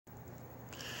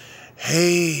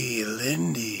Hey,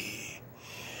 Lindy.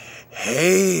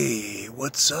 Hey,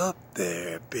 what's up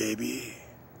there, baby?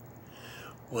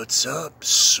 What's up,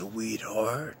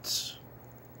 sweetheart?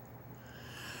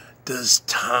 Does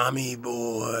Tommy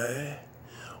Boy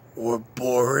or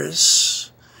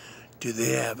Boris, do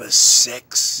they have a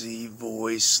sexy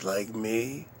voice like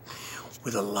me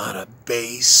with a lot of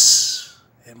bass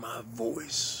in my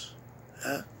voice?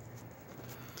 Huh?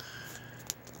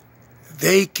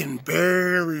 They can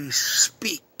barely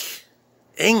speak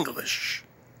English,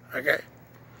 okay?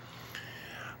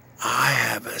 I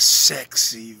have a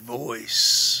sexy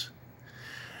voice.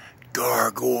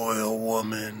 Gargoyle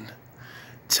woman,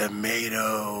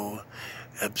 tomato,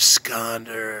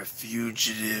 absconder,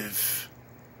 fugitive.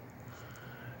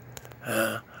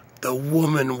 The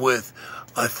woman with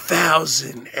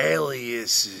 1,000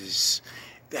 aliases.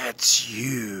 That's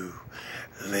you,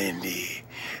 Lindy.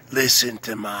 Listen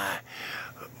to my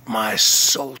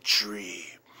sultry,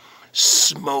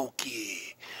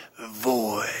 smoky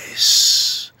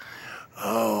voice.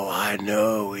 Oh, I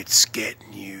know it's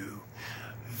getting you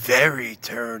very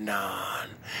turned on,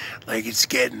 like it's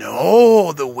getting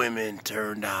all the women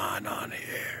turned on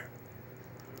here.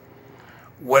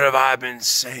 What have I been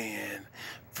saying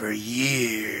for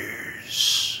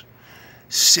years?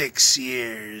 6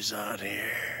 years on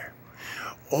here.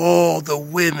 All the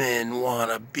women want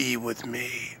to be with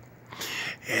me,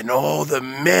 and all the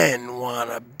men want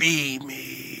to be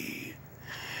me.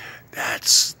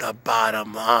 That's the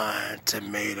bottom line,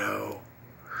 tomato.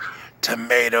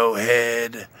 Tomato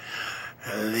head,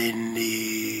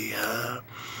 Lindy.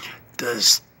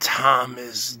 Does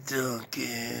Thomas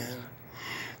Duncan,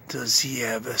 does he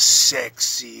have a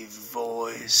sexy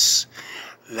voice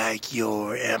like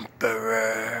your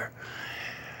emperor?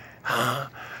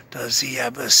 Does he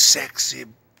have a sexy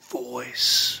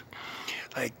voice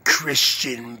like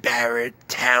Christian Barrett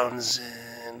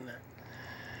Townsend?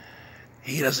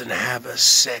 He doesn't have a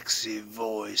sexy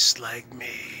voice like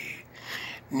me.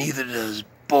 Neither does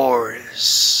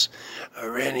Boris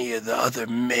or any of the other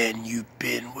men you've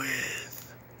been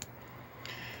with.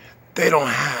 They don't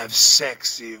have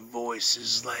sexy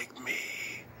voices like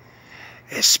me.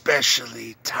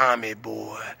 Especially Tommy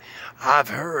Boy. I've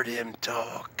heard him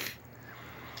talk.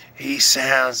 He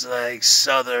sounds like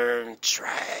Southern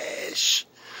trash.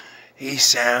 He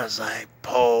sounds like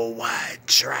Paul White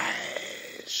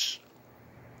trash.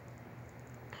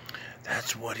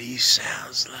 That's what he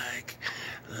sounds like,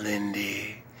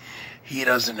 Lindy. He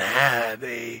doesn't have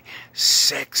a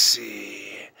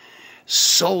sexy,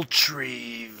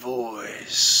 sultry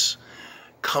voice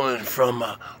coming from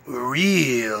a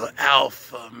real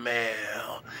alpha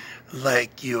male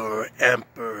like your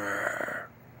emperor.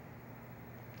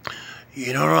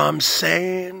 You know what I'm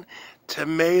saying,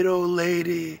 tomato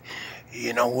lady?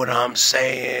 You know what I'm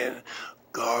saying,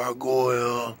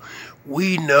 gargoyle?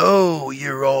 We know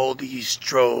you're all these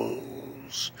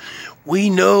trolls. We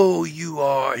know you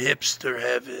are hipster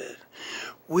heaven.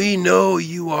 We know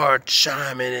you are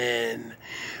chiming in.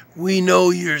 We know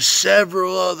you're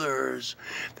several others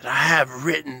that I have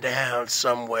written down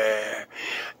somewhere.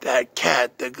 That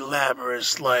Cat the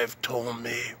Glamorous Life told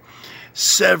me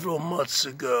several months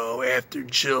ago after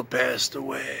Jill passed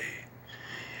away.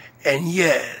 And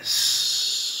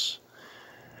yes,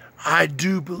 I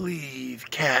do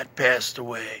believe Cat passed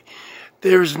away.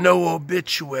 There's no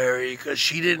obituary because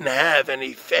she didn't have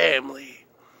any family.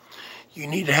 You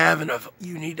need to have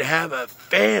a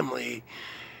family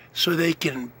so they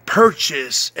can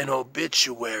purchase an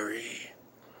obituary.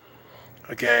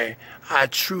 Okay? I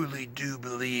truly do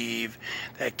believe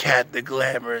that Cat the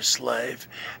Glamorous Life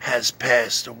has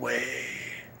passed away.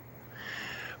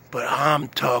 But I'm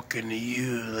talking to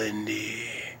you,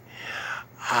 Lindy.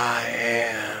 I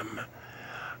am.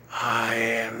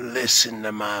 Listen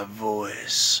to my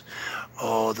voice.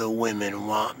 All the women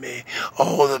want me.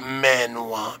 All the men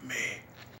want me.